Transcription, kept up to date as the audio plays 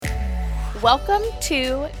Welcome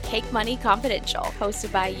to Cake Money Confidential,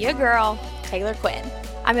 hosted by your girl, Taylor Quinn.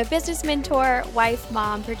 I'm a business mentor, wife,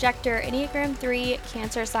 mom, projector, Enneagram 3,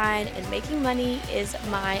 Cancer sign, and making money is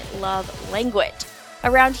my love language.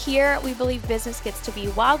 Around here, we believe business gets to be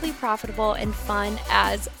wildly profitable and fun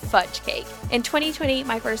as fudge cake. In 2020,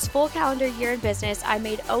 my first full calendar year in business, I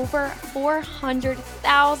made over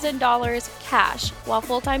 $400,000 cash while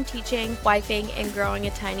full-time teaching, wifing, and growing a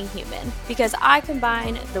tiny human. Because I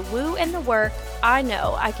combine the woo and the work, I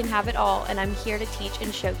know I can have it all, and I'm here to teach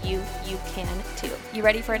and show you can too. You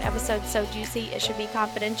ready for an episode so juicy it should be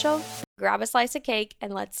confidential? Grab a slice of cake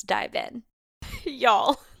and let's dive in.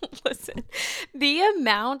 Y'all, listen, the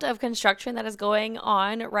amount of construction that is going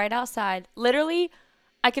on right outside, literally,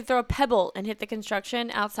 I could throw a pebble and hit the construction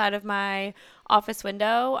outside of my office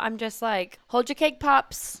window. I'm just like, hold your cake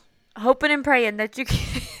pops, hoping and praying that you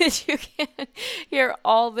can hear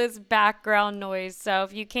all this background noise. So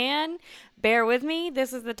if you can, bear with me.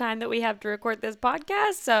 This is the time that we have to record this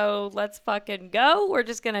podcast. So let's fucking go. We're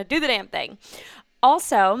just going to do the damn thing.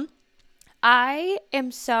 Also, I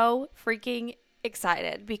am so freaking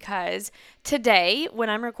excited because today, when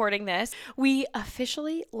I'm recording this, we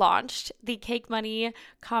officially launched the Cake Money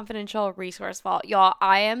Confidential Resource Vault. Y'all,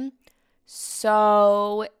 I am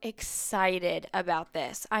so excited about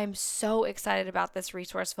this. I'm so excited about this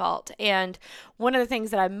resource vault. And one of the things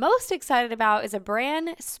that I'm most excited about is a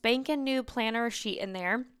brand spanking new planner sheet in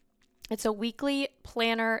there. It's a weekly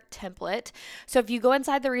planner template. So if you go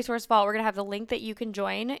inside the resource vault, we're going to have the link that you can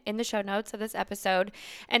join in the show notes of this episode.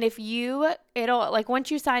 And once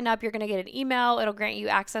you sign up, you're going to get an email. It'll grant you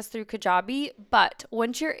access through Kajabi. But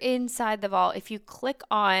once you're inside the vault, if you click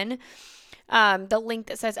on the link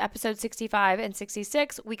that says episode 65 and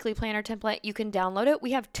 66, weekly planner template, you can download it.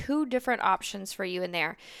 We have two different options for you in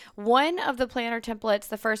there. One of the planner templates,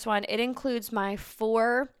 the first one, it includes my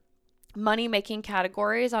 4 money-making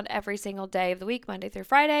categories on every single day of the week, Monday through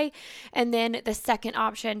Friday. And then the second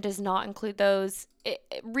option does not include those. It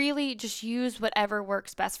really just use whatever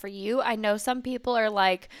works best for you. I know some people are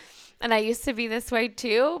like, and I used to be this way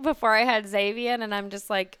too before I had Xavier, and I'm just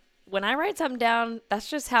like, when I write something down, that's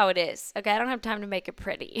just how it is. Okay, I don't have time to make it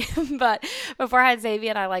pretty. But before I had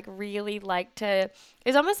Xavier, I really liked to,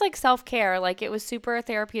 it's almost like self-care. Like it was super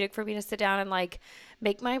therapeutic for me to sit down and like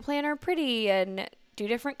make my planner pretty and do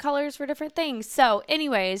different colors for different things. So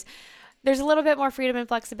anyways, there's a little bit more freedom and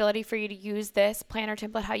flexibility for you to use this planner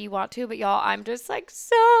template how you want to. But y'all, I'm just like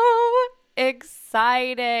so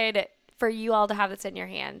excited for you all to have this in your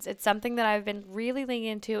hands. It's something that I've been really leaning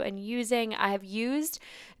into and using. I have used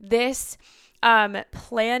this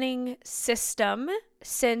planning system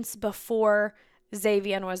since before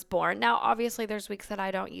Xavier was born. Now, obviously, there's weeks that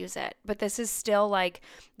I don't use it, but this is still like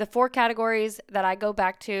the 4 categories that I go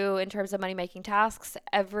back to in terms of money-making tasks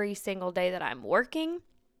every single day that I'm working.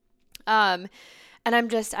 And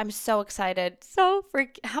I'm so excited.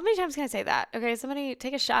 How many times can I say that? Okay, somebody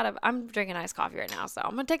take a shot of, I'm drinking iced coffee right now, so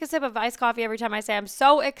I'm going to take a sip of iced coffee every time I say I'm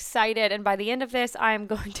so excited. And by the end of this, I am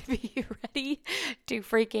going to be ready to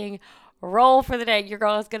freaking roll for the day. Your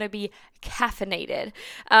girl is going to be caffeinated.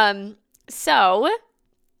 So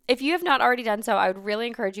if you have not already done so, I would really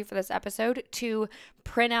encourage you for this episode to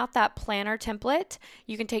print out that planner template.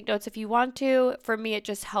 You can take notes if you want to. For me, it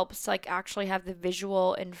just helps like actually have the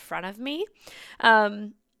visual in front of me.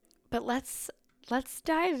 But let's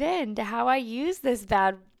dive into how I use this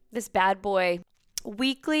bad boy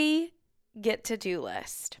weekly get-to-do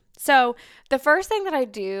list. So the first thing that I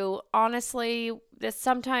do, honestly,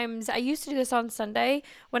 sometimes I used to do this on Sunday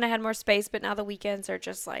when I had more space, but now the weekends are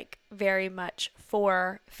just like very much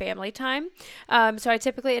for family time. So I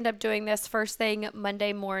typically end up doing this first thing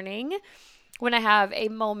Monday morning when I have a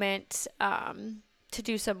moment to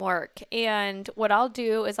do some work. And what I'll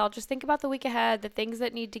do is I'll just think about the week ahead, the things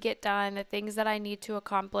that need to get done, the things that I need to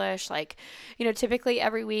accomplish. Like, typically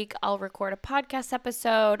every week I'll record a podcast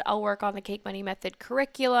episode. I'll work on the Cake Money Method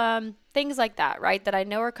curriculum, things like that, right? That I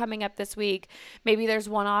know are coming up this week. Maybe there's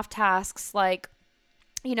one-off tasks like,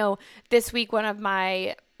 this week, one of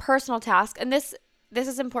my personal tasks, and this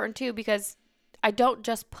is important too, because I don't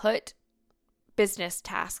just put business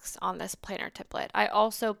tasks on this planner template. I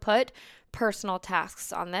also put personal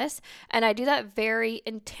tasks on this, and I do that very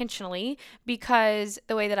intentionally because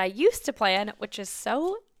the way that I used to plan, which is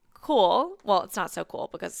so cool. Well, it's not so cool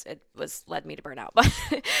because it was led me to burnout, but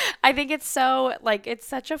I think it's so like it's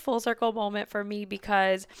such a full circle moment for me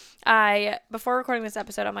because before recording this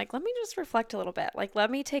episode, I'm like, let me just reflect a little bit. Like,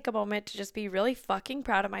 let me take a moment to just be really fucking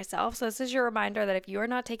proud of myself. So this is your reminder that if you are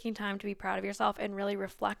not taking time to be proud of yourself and really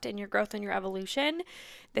reflect in your growth and your evolution,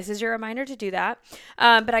 this is your reminder to do that.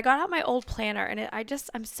 But I got out my old planner and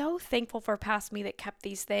I'm so thankful for past me that kept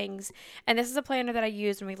these things. And this is a planner that I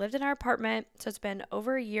used when we lived in our apartment. So it's been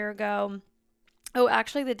over a year ago. Oh,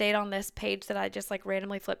 actually, the date on this page that I just like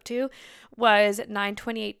randomly flipped to was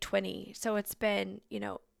 9/28/20. So it's been,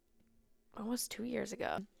 almost 2 years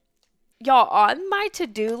ago. Y'all, on my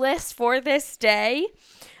to-do list for this day,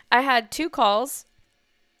 I had 2 calls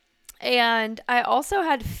and I also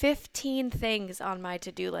had 15 things on my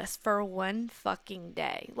to-do list for one fucking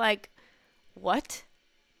day. Like, what?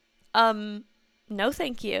 No,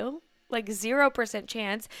 thank you. Like 0%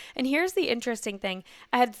 chance. And here's the interesting thing.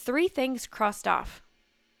 I had 3 things crossed off.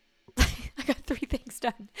 I got 3 things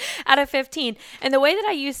done out of 15. And the way that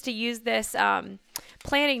I used to use this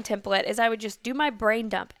planning template is I would just do my brain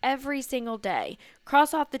dump every single day,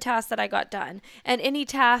 cross off the tasks that I got done, and any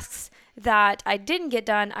tasks that I didn't get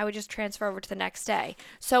done, I would just transfer over to the next day.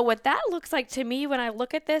 So what that looks like to me when I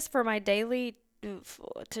look at this for my daily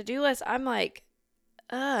to-do list, I'm like,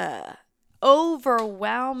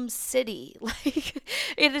 overwhelm city. Like,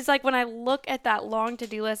 it is like when I look at that long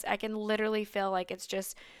to-do list, I can literally feel like it's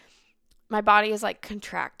just my body is like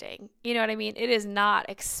contracting. You know what I mean? It is not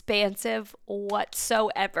expansive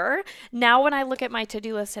whatsoever. Now, when I look at my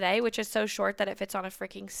to-do list today, which is so short that it fits on a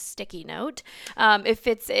freaking sticky note, it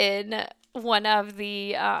fits in one of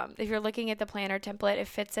the, if you're looking at the planner template, it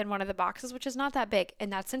fits in one of the boxes, which is not that big. And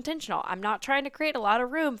that's intentional. I'm not trying to create a lot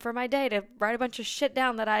of room for my day to write a bunch of shit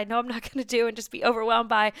down that I know I'm not going to do and just be overwhelmed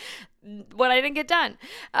by what I didn't get done.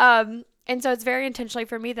 And so it's very intentionally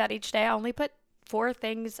for me that each day I only put 4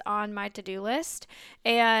 things on my to-do list,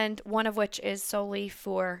 and one of which is solely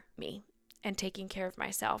for me and taking care of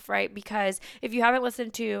myself, right? Because if you haven't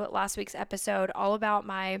listened to last week's episode all about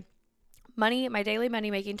my daily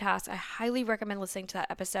money making tasks, I highly recommend listening to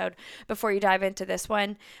that episode before you dive into this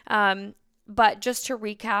one. But just to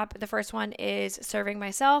recap, the first one is serving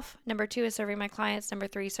myself. Number 2 is serving my clients. Number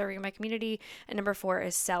 3, serving my community. And number 4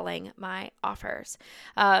 is selling my offers.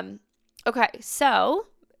 Okay, so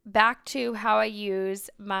back to how I use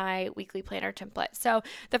my weekly planner template. So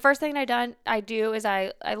the first thing I do is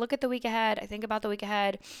I look at the week ahead. I think about the week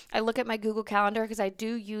ahead. I look at my Google Calendar because I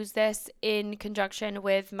do use this in conjunction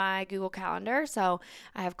with my Google Calendar. So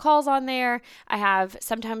I have calls on there.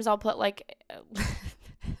 Sometimes I'll put like,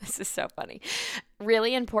 this is so funny,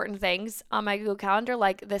 really important things on my Google Calendar,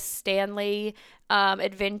 like the Stanley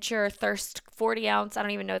Adventure Thirst 40 ounce. I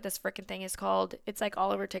don't even know what this freaking thing is called. It's like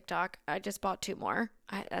all over TikTok. I just bought 2 more.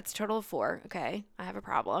 That's a total of 4. Okay, I have a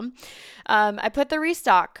problem. I put the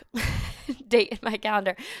restock date in my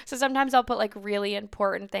calendar. So sometimes I'll put like really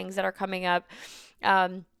important things that are coming up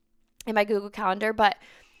in my Google Calendar. But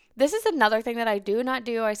this is another thing that I do not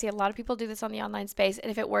do. I see a lot of people do this on the online space.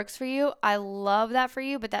 And if it works for you, I love that for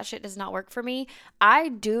you, but that shit does not work for me. I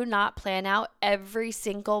do not plan out every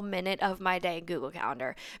single minute of my day in Google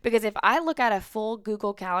Calendar. Because if I look at a full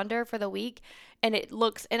Google Calendar for the week and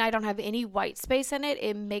I don't have any white space in it,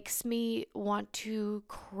 it makes me want to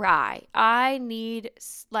cry. I need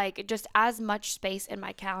like just as much space in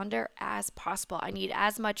my calendar as possible. I need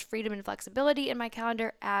as much freedom and flexibility in my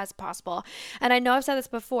calendar as possible. And I know I've said this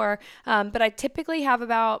before, but I typically have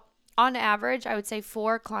about, on average, I would say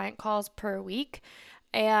 4 client calls per week.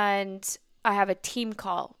 And I have a team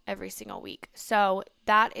call every single week. So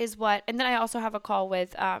that is and then I also have a call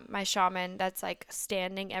with my shaman that's like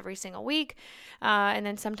standing every single week. And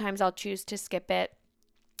then sometimes I'll choose to skip it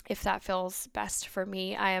if that feels best for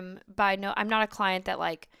me. I'm not a client that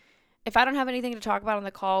like, if I don't have anything to talk about on the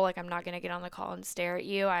call, like I'm not going to get on the call and stare at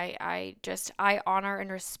you. I honor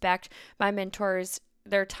and respect my mentors,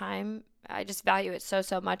 their time. I just value it so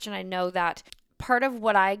much. And I know that part of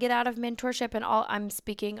what I get out of mentorship, and I'm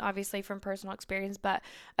speaking obviously from personal experience, but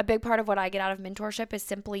a big part of what I get out of mentorship is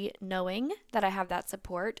simply knowing that I have that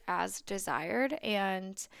support as desired.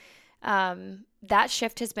 And that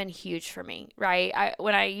shift has been huge for me, right?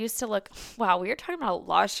 When I used to look, wow, we are talking about a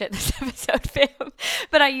lot of shit in this episode, fam.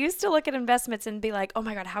 But I used to look at investments and be like, oh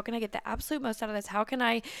my God, how can I get the absolute most out of this? How can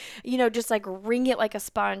I, just like wring it like a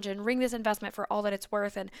sponge and wring this investment for all that it's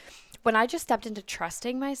worth? And when I just stepped into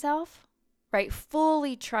trusting myself, right,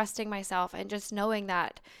 fully trusting myself and just knowing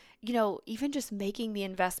that, even just making the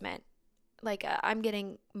investment, like I'm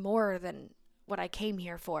getting more than what I came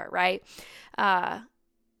here for, right?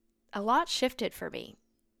 A lot shifted for me.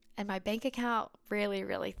 And my bank account really,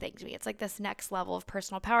 really thanks me. It's like this next level of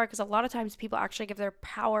personal power, because a lot of times people actually give their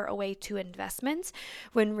power away to investments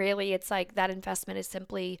when really it's like that investment is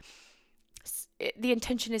simply, the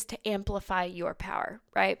intention is to amplify your power,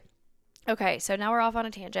 right? Okay, so now we're off on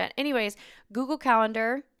a tangent. Anyways, Google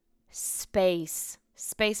Calendar, space.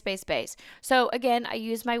 Space, space, space. So again, I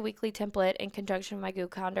use my weekly template in conjunction with my Google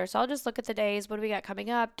Calendar. So I'll just look at the days. What do we got coming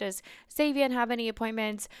up? Does Savian have any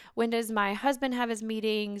appointments? When does my husband have his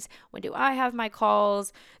meetings? When do I have my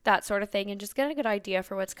calls? That sort of thing. And just get a good idea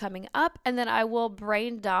for what's coming up. And then I will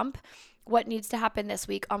brain dump what needs to happen this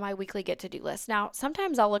week on my weekly get to do list. Now,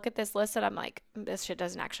 sometimes I'll look at this list and I'm like, this shit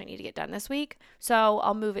doesn't actually need to get done this week. So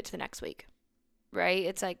I'll move it to the next week. Right?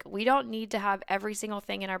 It's like we don't need to have every single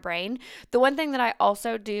thing in our brain. The one thing that I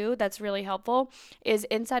also do that's really helpful is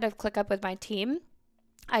inside of ClickUp with my team,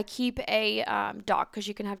 I keep a doc, because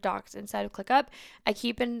you can have docs inside of ClickUp. I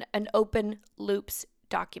keep an open loops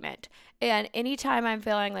document. And anytime I'm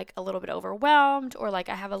feeling like a little bit overwhelmed, or like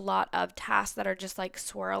I have a lot of tasks that are just like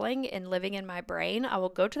swirling and living in my brain, I will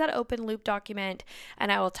go to that open loop document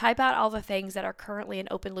and I will type out all the things that are currently an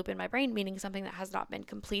open loop in my brain, meaning something that has not been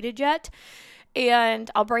completed yet. And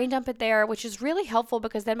I'll brain dump it there, which is really helpful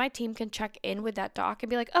because then my team can check in with that doc and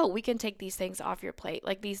be like, oh, we can take these things off your plate.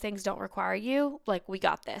 Like, these things don't require you. Like, we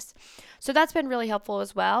got this. So that's been really helpful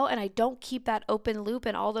as well. And I don't keep that open loop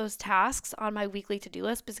and all those tasks on my weekly to-do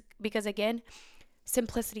list because again,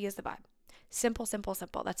 simplicity is the vibe. Simple, simple,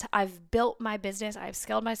 simple. I've built my business. I've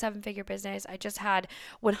scaled my 7-figure business. I just had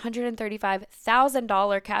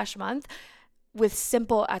 $135,000 cash month with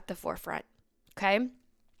simple at the forefront. Okay.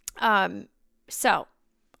 So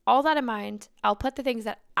all that in mind, I'll put the things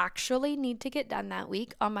that actually need to get done that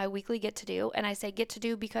week on my weekly get to do. And I say get to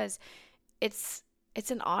do because it's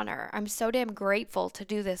an honor. I'm so damn grateful to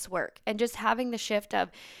do this work. And just having the shift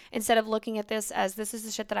of, instead of looking at this as this is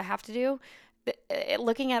the shit that I have to do,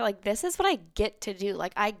 looking at like, this is what I get to do.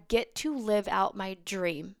 Like, I get to live out my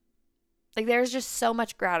dream. Like, there's just so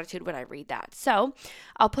much gratitude when I read that. So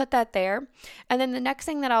I'll put that there. And then the next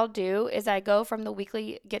thing that I'll do is I go from the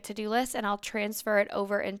weekly get to do list and I'll transfer it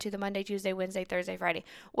over into the Monday, Tuesday, Wednesday, Thursday, Friday.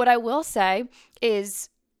 What I will say is,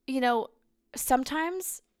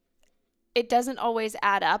 sometimes it doesn't always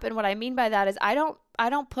add up. And what I mean by that is I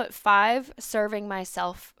don't put 5 serving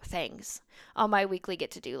myself things on my weekly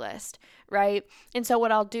get to do list, right? And so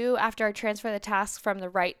what I'll do after I transfer the tasks from the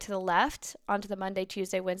right to the left onto the Monday,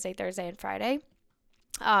 Tuesday, Wednesday, Thursday, and Friday,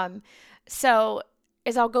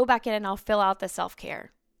 is I'll go back in and I'll fill out the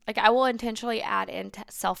self-care. Like, I will intentionally add in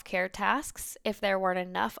self-care tasks if there weren't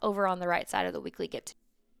enough over on the right side of the weekly get to.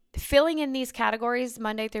 Filling in these categories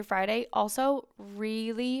Monday through Friday also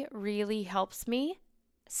really, really helps me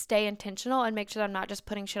stay intentional and make sure that I'm not just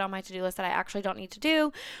putting shit on my to-do list that I actually don't need to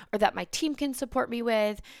do or that my team can support me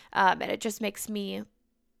with. And it just makes me,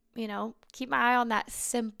 keep my eye on that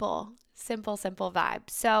simple vibe.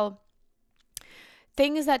 So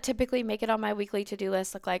things that typically make it on my weekly to-do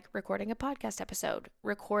list look like recording a podcast episode,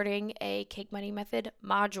 recording a Cake Money Method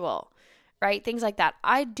module, right? Things like that.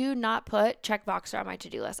 I do not put checkboxer on my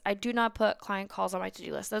to-do list. I do not put client calls on my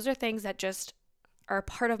to-do list. Those are things that just are a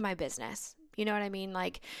part of my business. You know what I mean?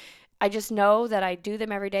 Like, I just know that I do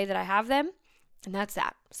them every day that I have them, and that's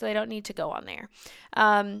that. So they don't need to go on there.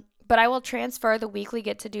 But I will transfer the weekly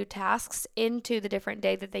get to do tasks into the different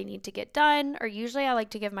day that they need to get done. Or usually I like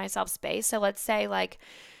to give myself space. So let's say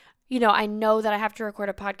I know that I have to record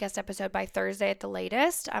a podcast episode by Thursday at the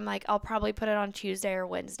latest. I'm like, I'll probably put it on Tuesday or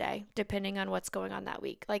Wednesday, depending on what's going on that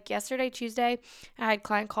week. Like yesterday, Tuesday, I had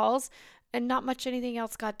client calls and not much anything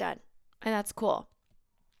else got done. And that's cool.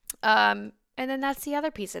 And then that's the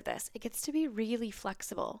other piece of this. It gets to be really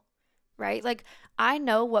flexible, right? Like, I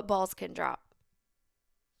know what balls can drop.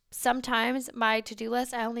 Sometimes my to-do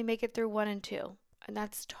list, I only make it through 1 and 2, and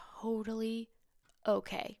that's totally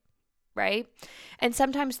okay, right? And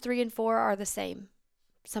sometimes 3 and 4 are the same.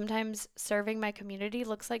 Sometimes serving my community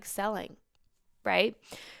looks like selling, right?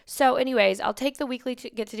 So anyways, I'll take the weekly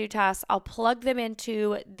get to do tasks. I'll plug them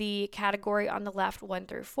into the category on the left, 1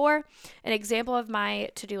 through 4. An example of my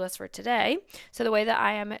to-do list for today. So the way that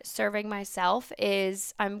I am serving myself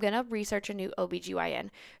is I'm going to research a new OBGYN.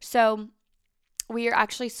 So we are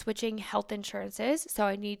actually switching health insurances. So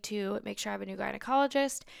I need to make sure I have a new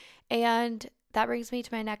gynecologist. And that brings me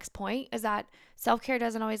to my next point, is that self-care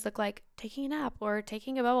doesn't always look like taking a nap or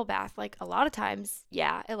taking a bubble bath. Like, a lot of times,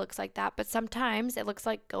 yeah, it looks like that. But sometimes it looks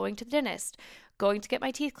like going to the dentist, going to get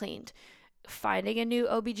my teeth cleaned, finding a new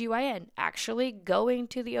OBGYN, actually going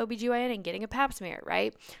to the OBGYN and getting a pap smear,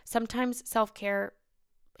 right? Sometimes self-care,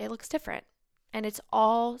 it looks different. And it's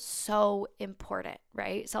all so important,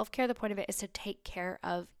 right? Self-care, the point of it is to take care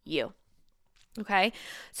of you. Okay,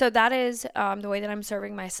 so that is the way that I'm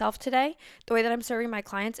serving myself today. The way that I'm serving my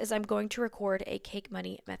clients is I'm going to record a Cake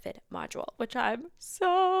Money Method module, which I'm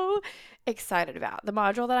so excited about. The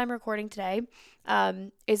module that I'm recording today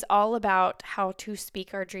is all about how to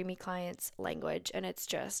speak our dreamy clients' language, and it's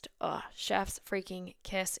just chef's freaking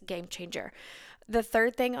kiss, game changer. The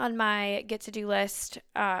third thing on my get to do list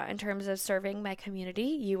in terms of serving my community,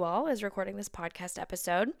 you all, is recording this podcast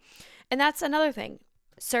episode. And that's another thing.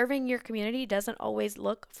 Serving your community doesn't always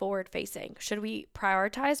look forward facing. Should we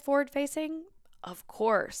prioritize forward facing? Of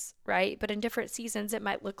course, right? But in different seasons, it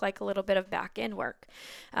might look like a little bit of back end work.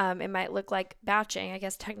 It might look like batching. I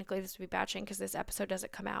guess technically this would be batching because this episode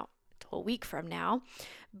doesn't come out until a week from now.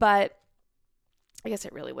 But I guess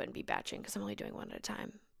it really wouldn't be batching because I'm only doing one at a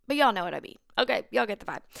time. But y'all know what I mean. Okay, y'all get the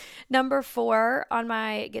vibe. Number 4 on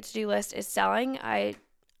my get to do list is selling.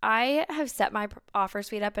 I have set my offer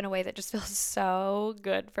suite up in a way that just feels so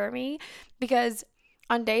good for me because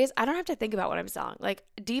on days I don't have to think about what I'm selling. Like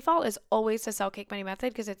default is always to sell Cake Money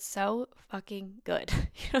Method because it's so fucking good.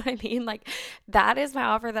 You know what I mean? Like that is my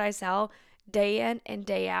offer that I sell day in and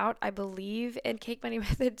day out. I believe in Cake Money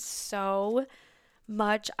Method so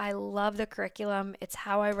much. I love the curriculum. It's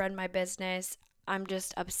how I run my business. I'm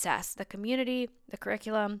just obsessed. The community, the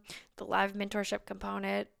curriculum, the live mentorship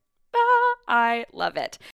component. I love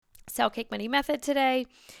it. Sell Cake Money Method today.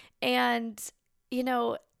 And, you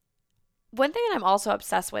know, one thing that I'm also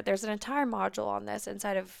obsessed with, there's an entire module on this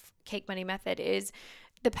inside of Cake Money Method, is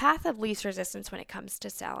the path of least resistance when it comes to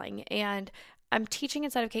selling. And I'm teaching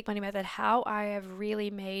inside of Cake Money Method how I have really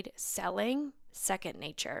made selling second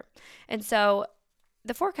nature. And so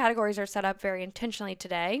the 4 categories are set up very intentionally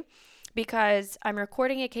today. Because I'm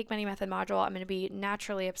recording a Cake Money Method module, I'm going to be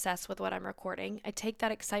naturally obsessed with what I'm recording. I take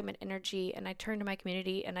that excitement energy and I turn to my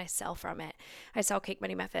community and I sell from it. I sell Cake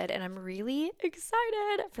Money Method and I'm really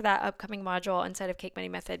excited for that upcoming module inside of Cake Money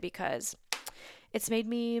Method because it's made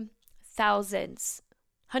me thousands,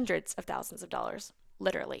 hundreds of thousands of dollars.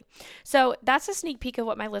 Literally. So that's a sneak peek of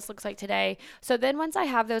what my list looks like today. So then once I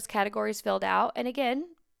have those categories filled out, and again,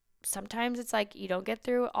 sometimes it's like you don't get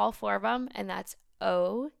through all 4 of them and that's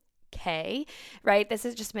okay, right? This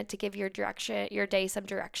is just meant to give your day some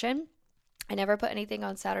direction. I never put anything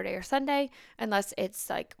on Saturday or Sunday unless it's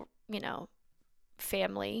like,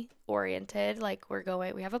 family oriented, like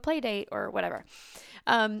we have a play date or whatever.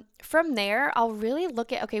 From there, I'll really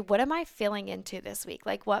look at, okay, what am I feeling into this week?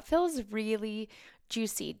 Like what feels really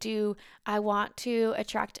juicy? Do I want to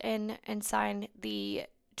attract in and sign the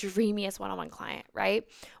dreamiest one-on-one client, right?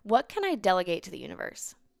 What can I delegate to the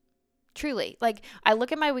universe? Truly, like I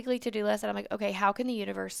look at my weekly to-do list and I'm like, okay, how can the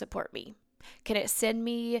universe support me? Can it send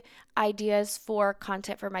me ideas for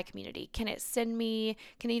content for my community? Can the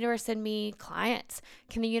universe send me clients?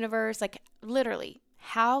 Can the universe, like literally,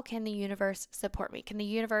 how can the universe support me? Can the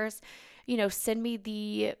universe, send me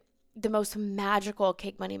the most magical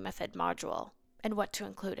Cake Money Method module and what to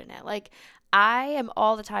include in it? Like I am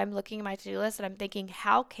all the time looking at my to-do list and I'm thinking,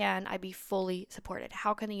 how can I be fully supported?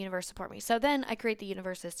 How can the universe support me? So then I create the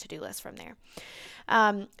universe's to-do list from there.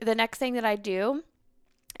 The next thing that I do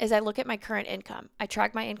is I look at my current income. I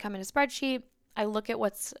track my income in a spreadsheet. I look at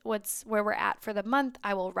what's where we're at for the month.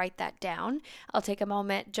 I will write that down. I'll take a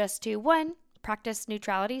moment just to practice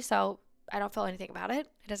neutrality. So I don't feel anything about it.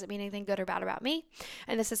 It doesn't mean anything good or bad about me.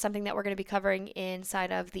 And this is something that we're going to be covering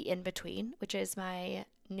inside of the in-between, which is my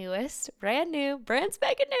newest, brand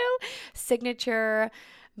spanking new signature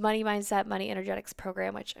money mindset, money energetics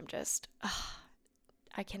program, which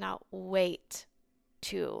I cannot wait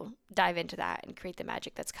to dive into that and create the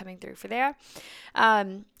magic that's coming through for there.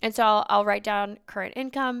 And so I'll write down current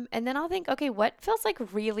income and then I'll think, okay, what feels like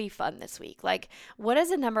really fun this week? Like what is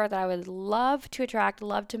a number that I would love to attract,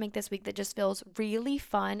 love to make this week that just feels really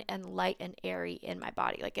fun and light and airy in my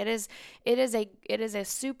body? Like it is a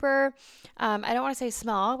super, I don't want to say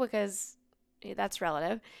small because that's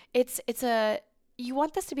relative. You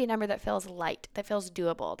want this to be a number that feels light, that feels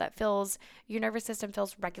doable, that feels, your nervous system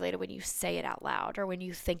feels regulated when you say it out loud or when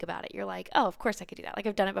you think about it. You're like, oh, of course I could do that. Like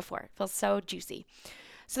I've done it before. It feels so juicy.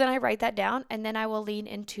 So then I write that down and then I will lean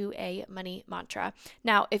into a money mantra.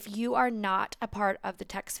 Now, if you are not a part of the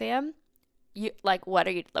text fam, what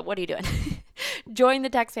are you doing? Join the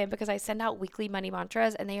text fam because I send out weekly money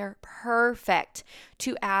mantras and they are perfect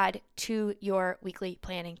to add to your weekly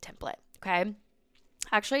planning template. Okay.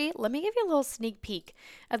 Actually, let me give you a little sneak peek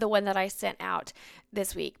of the one that I sent out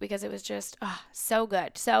this week because it was just so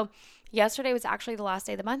good. So yesterday was actually the last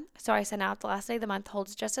day of the month. So I sent out the last day of the month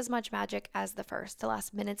holds just as much magic as the first. The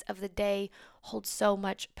last minutes of the day hold so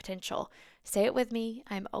much potential. Say it with me.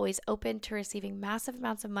 I'm always open to receiving massive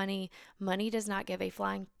amounts of money. Money does not give a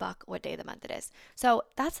flying fuck what day of the month it is. So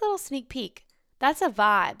that's a little sneak peek. That's a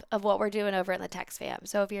vibe of what we're doing over in the Text Fam.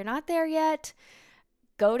 So if you're not there yet,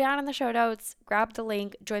 go down in the show notes, grab the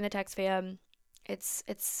link, join the Text Fam.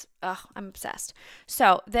 I'm obsessed.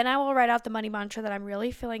 So then I will write out the money mantra that I'm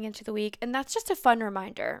really feeling into the week. And that's just a fun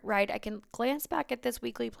reminder, right? I can glance back at this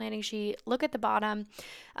weekly planning sheet, look at the bottom,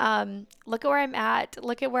 look at where I'm at,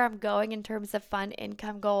 look at where I'm going in terms of fun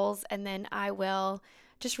income goals. And then I will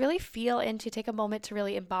just really take a moment to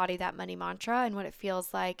really embody that money mantra and what it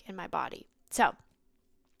feels like in my body. So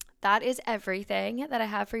that is everything that I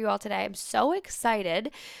have for you all today. I'm so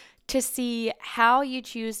excited to see how you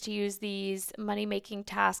choose to use these money-making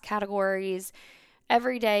task categories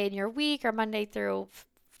every day in your week or Monday through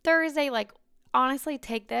Thursday. Like, honestly,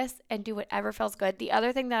 take this and do whatever feels good. The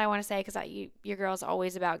other thing that I want to say, because your girl is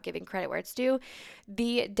always about giving credit where it's due,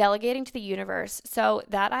 the delegating to the universe. So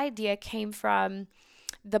that idea came from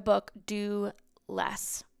the book Do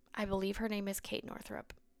Less. I believe her name is Kate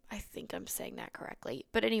Northrup. I think I'm saying that correctly.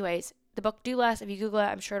 But anyways, the book Do Less, if you Google it,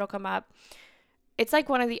 I'm sure it'll come up. It's like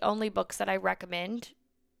one of the only books that I recommend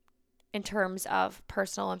in terms of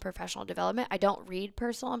personal and professional development. I don't read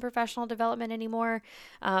personal and professional development anymore.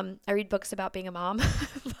 I read books about being a mom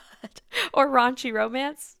or raunchy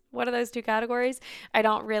romance, one of those two categories. I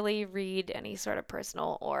don't really read any sort of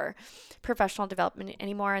personal or professional development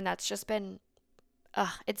anymore. And that's just been,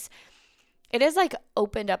 it has like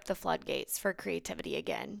opened up the floodgates for creativity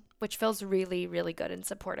again, which feels really, really good and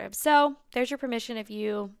supportive. So there's your permission if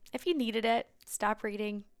you needed it. Stop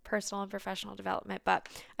reading personal and professional development. But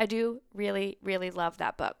I do really, really love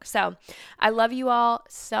that book. So I love you all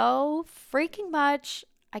so freaking much.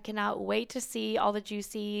 I cannot wait to see all the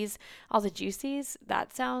juicies. All the juicies?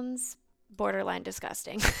 That sounds borderline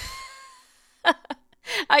disgusting.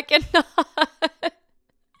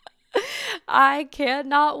 I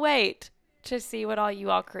cannot wait to see what all you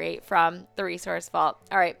all create from the Resource Vault.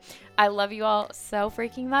 All right. I love you all so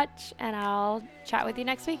freaking much, and I'll chat with you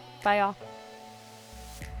next week. Bye, y'all.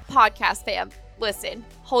 Podcast fam, listen,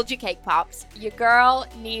 hold your cake pops. Your girl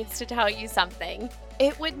needs to tell you something.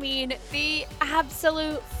 It would mean the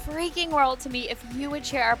absolute freaking world to me if you would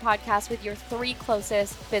share our podcast with your 3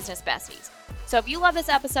 closest business besties. So if you love this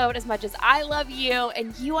episode as much as I love you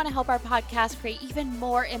and you want to help our podcast create even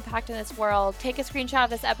more impact in this world, take a screenshot of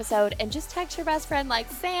this episode and just text your best friend like,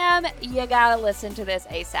 Sam, you gotta listen to this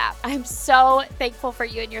ASAP. I'm so thankful for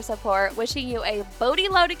you and your support. Wishing you a boaty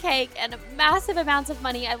load of cake and massive amounts of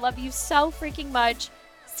money. I love you so freaking much.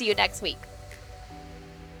 See you next week.